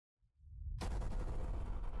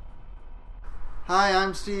Hi,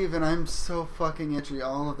 I'm Steve, and I'm so fucking itchy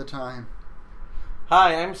all of the time.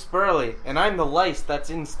 Hi, I'm Spurley, and I'm the lice that's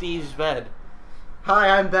in Steve's bed. Hi,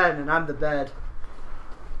 I'm Ben, and I'm the bed.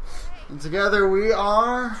 And together we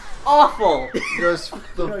are Awful! just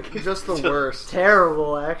the worst.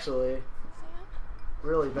 Terrible, actually.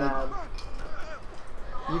 Really bad.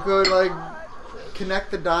 You could, like,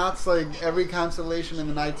 connect the dots, like, every constellation in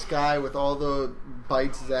the night sky with all the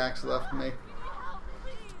bites Zach's left me.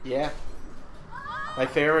 Yeah. My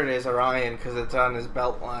favorite is Orion, because it's on his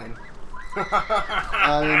belt line.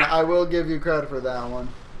 I mean, I will give you credit for that one.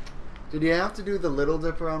 Did you have to do the little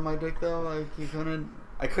dipper on my dick, though? Like, you couldn't...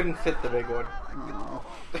 I couldn't fit the big one. Oh.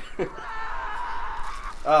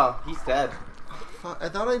 Oh, he's dead. I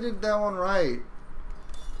thought I did that one right.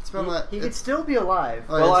 It's been He could still be alive.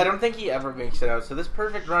 Oh, well, I don't think he ever makes it out, so this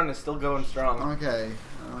perfect run is still going strong. Okay.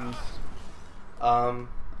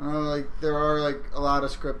 Like, there are, like, a lot of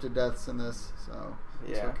scripted deaths in this, so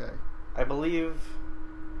it's Yeah. okay. I believe...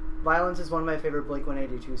 Violence is one of my favorite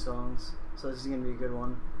Blink-182 songs, so this is going to be a good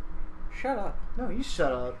one. Shut up. No, you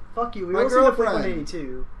shut up. Fuck you. We My all seen the girlfriend.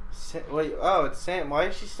 Blink-182. Wait, oh, it's Sam. Why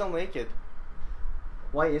is she still naked?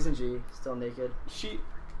 Why isn't she still naked? She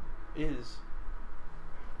is.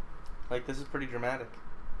 Like, this is pretty dramatic.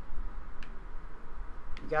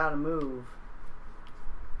 You gotta move.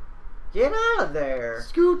 Get out of there.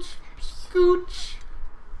 Scooch! Scooch!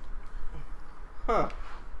 Huh.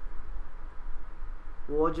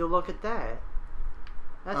 Well, would you look at that?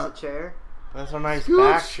 That's a chair. That's a nice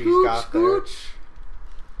Scooch, back she's scooch, got there. scooch!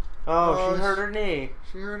 Oh, she hurt her knee.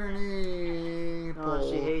 She hurt her knee.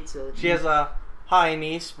 Oh, she hates it. She has a high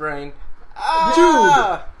knee sprain. Ah!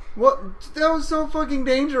 Dude! What? That was so fucking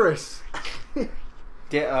dangerous.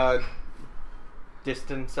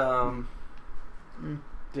 Distance,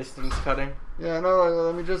 distance cutting. Yeah, no,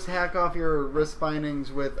 let me just hack off your wrist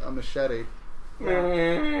bindings with a machete.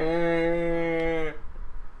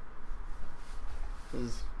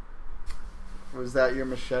 Was that your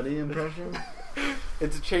machete impression?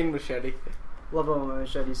 It's a chain machete. Love it when my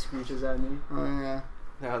machete screeches at me. Oh, yeah.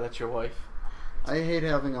 No, that's your wife. I hate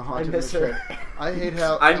having a haunted I miss machete. her. I hate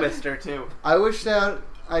how... I missed her too. I wish that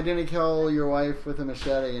I didn't kill your wife with a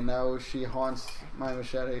machete, and now she haunts my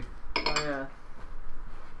machete. Oh, yeah.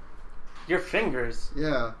 Your fingers.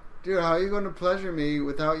 Yeah. Dude, how are you going to pleasure me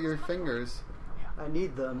without your fingers? I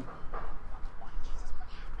need them.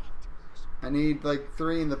 I need, like,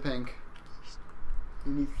 3 in the pink.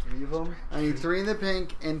 You need 3 of them? I need 3 in the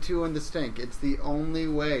pink and 2 in the stink. It's the only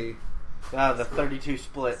way. Ah, the 32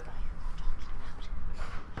 split.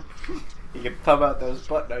 You can pump out those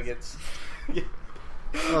butt nuggets.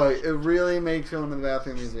 Oh, it really makes going to the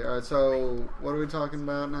bathroom easier. Alright, so what are we talking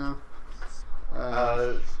about now?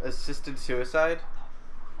 Assisted suicide?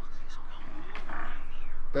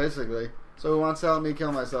 Basically. So who wants to help me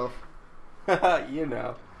kill myself? You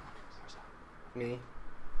know. Me.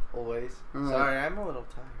 Always. Alright. Sorry, I'm a little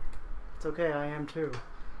tired. It's okay, I am too.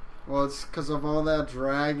 Well, it's because of all that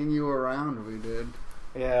dragging you around we did.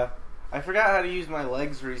 Yeah. I forgot how to use my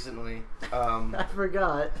legs recently. I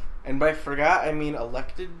forgot. And by forgot, I mean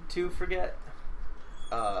elected to forget.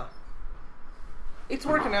 It's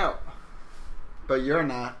working out. But you're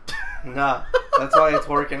not. Nah, that's why it's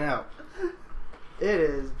working out. It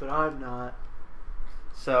is, but I'm not.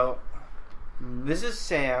 So, this is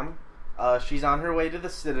Sam. She's on her way to the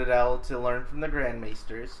Citadel to learn from the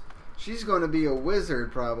Grandmeisters. She's going to be a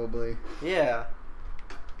wizard, probably. Yeah.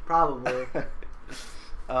 Probably.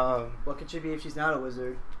 What could she be if she's not a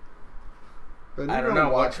wizard? Ben, I don't know.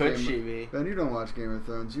 What could she be? Ben, you don't watch Game of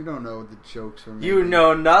Thrones. You don't know the jokes from. You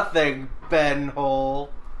know nothing, Ben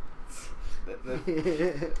Hole.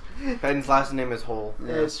 Ben's last name is Hole.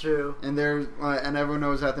 Yeah. It's true. And and everyone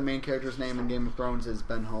knows that the main character's name in Game of Thrones is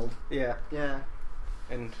Ben Holt. Yeah. Yeah.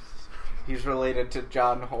 And he's related to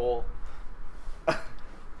John Hole.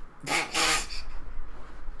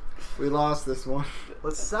 We lost this one.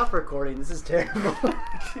 Let's stop recording. This is terrible.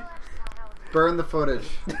 Burn the footage.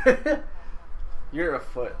 You're a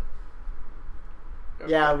foot.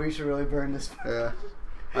 Yeah, we should really burn this. Yeah.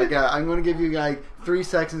 I'm going to give you like 3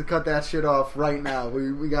 seconds to cut that shit off right now.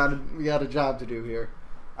 We got a job to do here.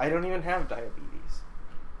 I don't even have diabetes.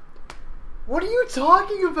 What are you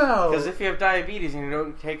talking about? Because if you have diabetes and you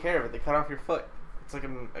don't take care of it, they cut off your foot. It's like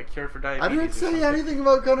a cure for diabetes. I didn't or say something. anything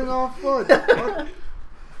about cutting off foot. What?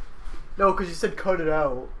 No, because you said cut it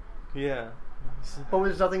out. Yeah. But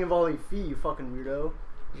there's nothing involving feet, you fucking weirdo.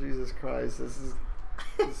 Jesus Christ, this is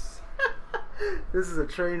This is a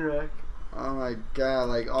train wreck. oh my god!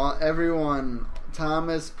 Like everyone,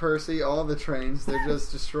 Thomas, Percy, all the trains, they're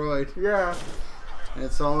just destroyed. Yeah. And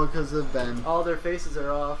it's all because of Ben. All their faces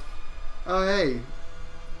are off. Oh, hey.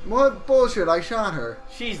 What bullshit? I shot her.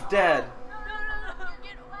 She's dead. No,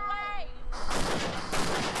 get away!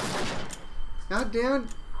 God damn it.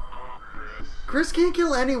 Chris can't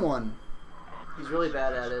kill anyone. He's really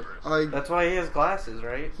bad at it. Like, That's why he has glasses,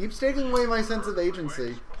 right? keeps taking away my sense of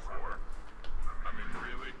agency.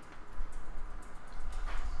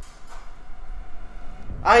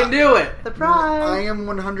 I knew it! The prize! I am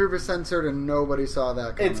 100% certain nobody saw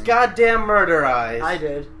that coming. It's goddamn murder eyes. I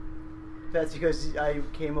did. That's because I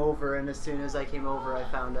came over, and as soon as I came over, I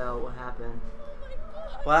found out what happened.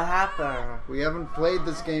 What happened? We haven't played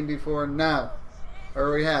this game before now.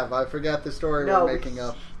 Or we have. I forgot the story No, we're making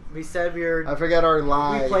up. We said we were. I forgot our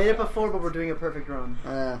lie. We played it before, but we're doing a perfect run.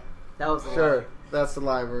 That was the Sure. lie. That's the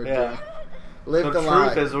lie we're Yeah. doing. Live The the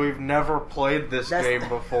truth lie. is we've never played this That's- game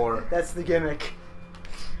before. That's the gimmick.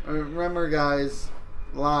 Remember, guys,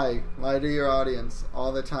 lie. Lie to your audience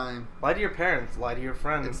all the time. Lie to your parents, lie to your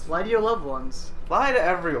friends. Lie to your loved ones. Lie to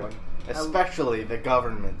everyone. Especially the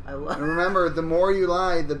government. I And love. remember, the more you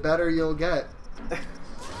lie, the better you'll get.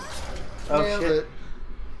 Oh Nailed shit. it.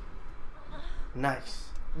 Nice.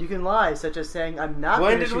 You can lie, such as saying, "I'm not."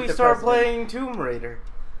 When gonna did shoot we the start president." playing Tomb Raider?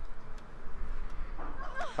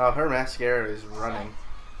 Oh, her mascara is running.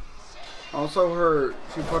 Also,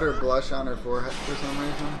 she put her blush on her forehead for some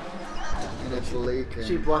reason. And it's leaking.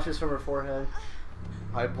 She blushes from her forehead.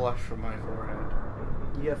 I blush from my forehead.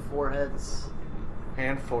 You have foreheads.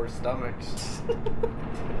 And 4 stomachs.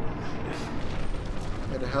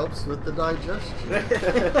 It helps with the digestion.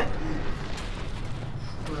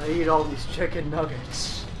 I eat all these chicken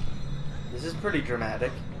nuggets. This is pretty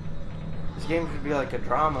dramatic. This game should be like a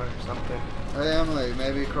drama or something. Hey, Emily,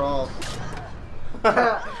 maybe crawl.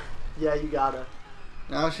 Yeah, you gotta.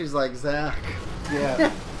 Now she's like Zach. Yeah.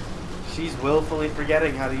 She's willfully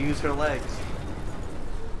forgetting how to use her legs.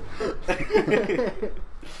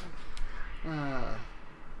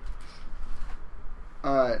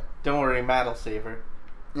 Alright. Don't worry, Matt'll save her.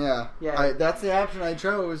 Yeah. Yeah. That's the option I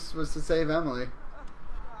chose, was to save Emily. Oh,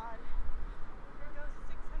 God. There goes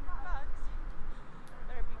 $600.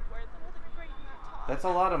 Better be worth another great talk. That's a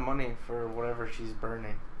lot of money for whatever she's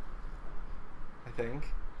burning. I think.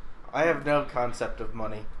 I have no concept of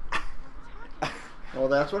money. Well,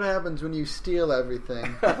 that's what happens when you steal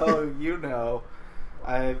everything. Oh, you know.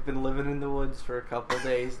 I've been living in the woods for a couple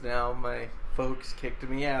days now. My folks kicked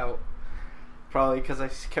me out. Probably because I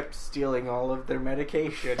kept stealing all of their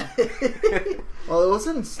medication. Well, it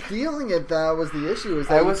wasn't stealing it that was the issue. Is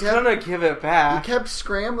that I was gonna give it you back. kept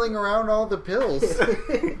scrambling around all the pills.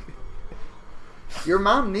 Your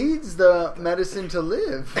mom needs the medicine to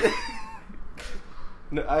live.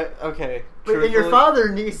 No, okay. But and your father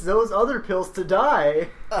needs those other pills to die.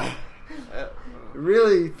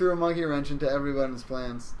 Really threw a monkey wrench into everyone's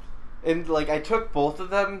plans. And like I took both of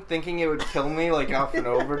them thinking it would kill me like off an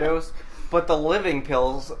overdose, but the living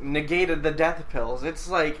pills negated the death pills. It's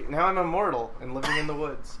like now I'm immortal and living in the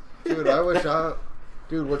woods. Dude, I wish I...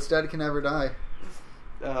 Dude, what's dead can never die.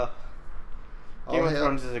 Game All of hail-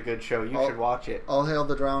 Thrones is a good show. You all- should watch it. All hail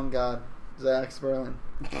the drowned god, Zach Sperling.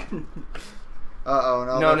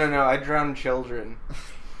 Uh-oh. No. I drown children.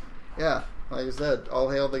 Yeah, like you said, all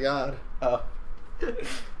hail the god. Oh.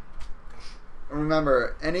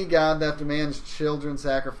 Remember, any god that demands children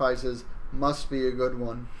sacrifices must be a good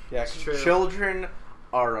one. Yeah, It's true. children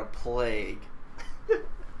are a plague.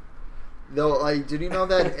 Though, like, did you know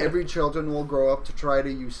that every children will grow up to try to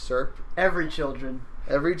usurp? Every children.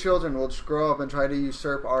 Every children will grow up and try to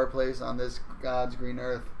usurp our place on this God's green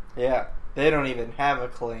earth. Yeah, they don't even have a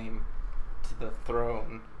claim to the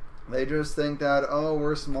throne. They just think that, oh,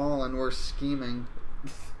 we're small and we're scheming.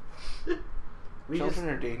 Children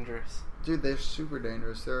are dangerous. Dude, they're super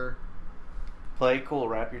dangerous. They're... Play cool,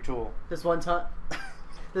 wrap your tool. This one time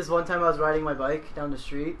I was riding my bike down the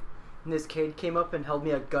street, and this kid came up and held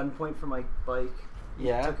me at gunpoint for my bike. He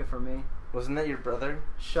Yeah? took it from me. Wasn't that your brother?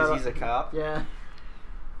 Shut up. He's a cop? Yeah.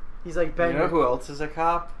 He's like, Ben. You know who else is a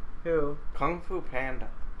cop? Who? Kung Fu Panda.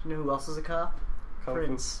 Do you know who else is a cop? Kung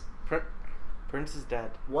Prince. Fu... Prince is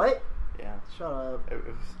dead. What? Yeah. Shut up. It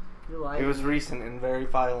You're lying. was recent and very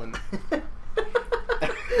violent.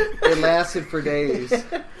 It lasted for days.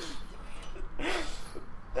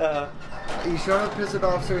 Uh, You shouldn't have pissed it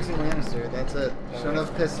off Cersei Lannister. That's it. Shouldn't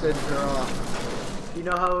have pissed it her off. You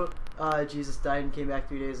know how Jesus died and came back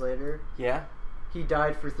 3 days later? yeah? He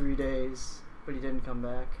died for 3 days, but he didn't come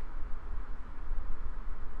back.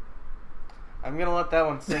 I'm gonna let that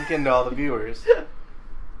one sink into all the viewers.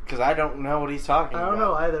 Because I don't know what he's talking I about. don't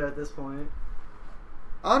know either at this point.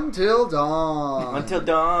 Until dawn. Until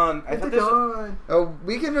dawn. I thought this. Oh,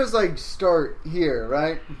 we can just like start here,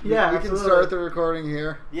 right? Yeah, we can absolutely. start the recording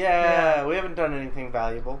here. Yeah, we haven't done anything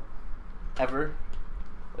valuable ever.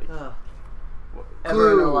 Like,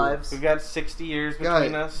 Ever in our Clue. lives. we've got 60 years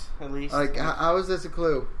between us, at least. Like, how is this a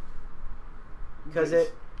clue? Because I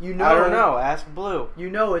don't know. Ask Blue. You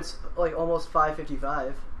know it's like almost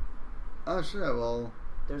 5:55. Oh shit! Well,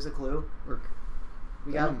 There's a clue.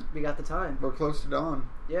 We got the time. we're close to dawn.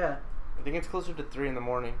 Yeah. I think it's closer to 3 in the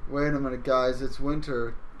morning. Wait a minute, guys. It's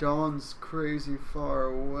winter. Dawn's crazy far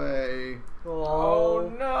away.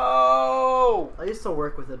 Oh no! I used to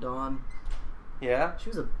work with a Dawn. Yeah? She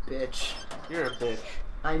was a bitch. You're a bitch.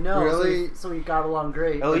 I know. Really? So we got along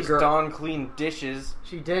great. At least girl- Dawn cleaned dishes.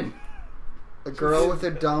 She did. A girl with a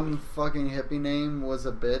dumb fucking hippie name was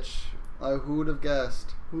a bitch. Who would have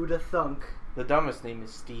guessed? Who'da thunk? The dumbest name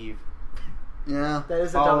is Steve. Yeah. That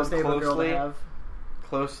is the Followed dumbest name of a girl to closely. have.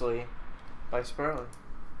 Closely by Sperling.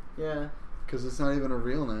 Yeah. Because it's not even a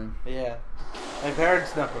real name. Yeah. My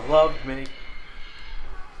parents never loved me.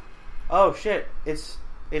 Oh shit. It's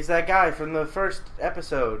that guy from the first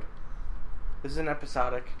episode. This is an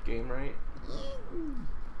episodic game, right?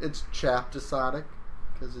 It's chaptisodic.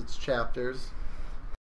 Because it's chapters.